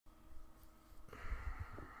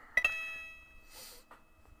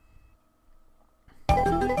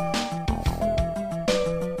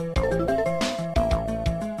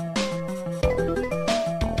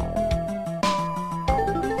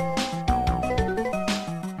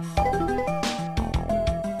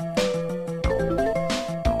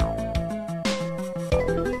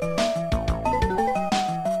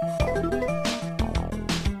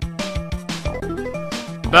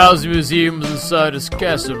Bowser Museum's inside his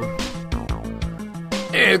castle.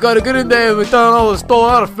 Hey, I gotta get in there and down all the stolen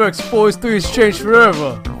artifacts before these things change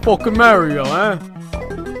forever. Fucking Mario, huh?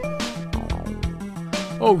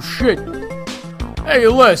 Oh shit. Hey,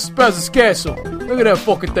 Les, Bowser's castle. Look at that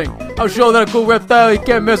fucking thing. I'm sure that cool reptile, he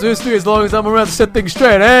can't mess with history as long as I'm around to set things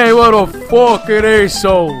straight. Hey, what a fucking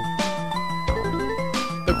asshole.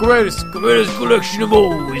 The greatest collection of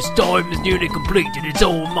all. His time is nearly complete and it's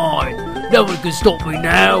all mine. No one can stop me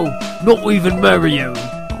now. Not even Mario.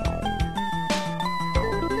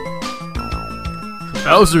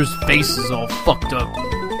 Bowser's face is all fucked up.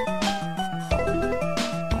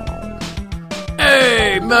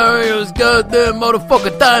 Hey, Mario's goddamn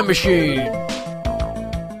motherfucking time machine.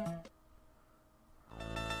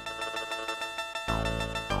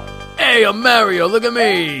 Hey, I'm Mario, look at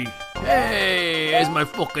me. Hey, here's my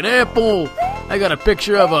fucking apple. I got a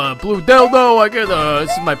picture of a blue dildo. I got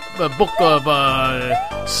this is my book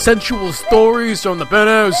of sensual stories from the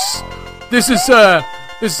penthouse. This is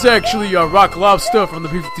actually a rock lobster from the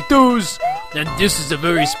B-52s, and this is a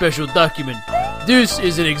very special document. This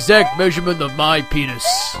is an exact measurement of my penis.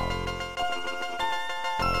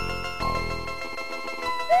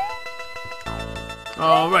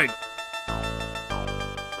 Alright.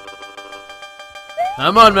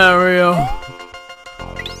 I'm on, Mario.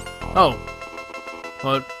 Oh.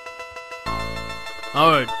 What?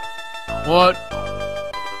 Alright. What?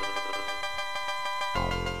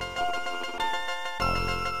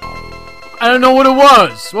 I don't know what it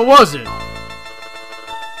was. What was it?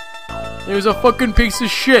 It was a fucking piece of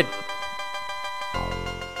shit.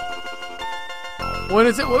 When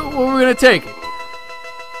is it? Where are we gonna take it?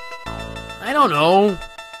 I don't know.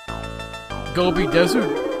 Gobi Desert?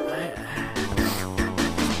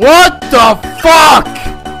 What the fuck?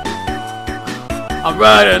 I'm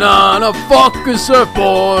riding on a fucking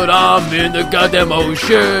surfboard. I'm in the goddamn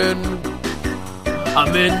ocean.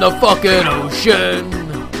 I'm in the fucking ocean.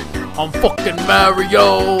 I'm fucking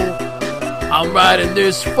Mario. I'm riding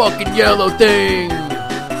this fucking yellow thing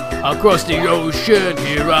across the ocean.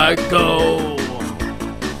 Here I go.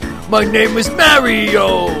 My name is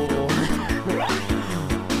Mario.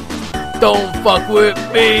 Don't fuck with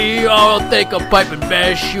me, or I'll take a pipe and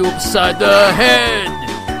bash you upside the head.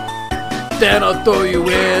 Then I'll throw you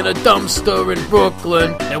in a dumpster in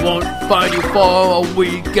Brooklyn and won't find you for a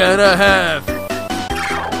week and a half.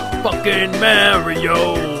 Fucking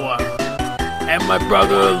Mario. And my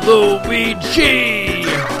brother Luigi.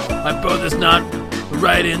 My brother's not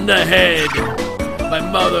right in the head. My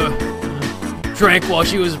mother drank while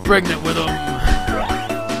she was pregnant with him.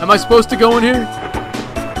 Am I supposed to go in here?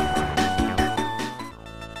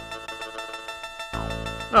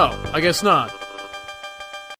 Oh, I guess not.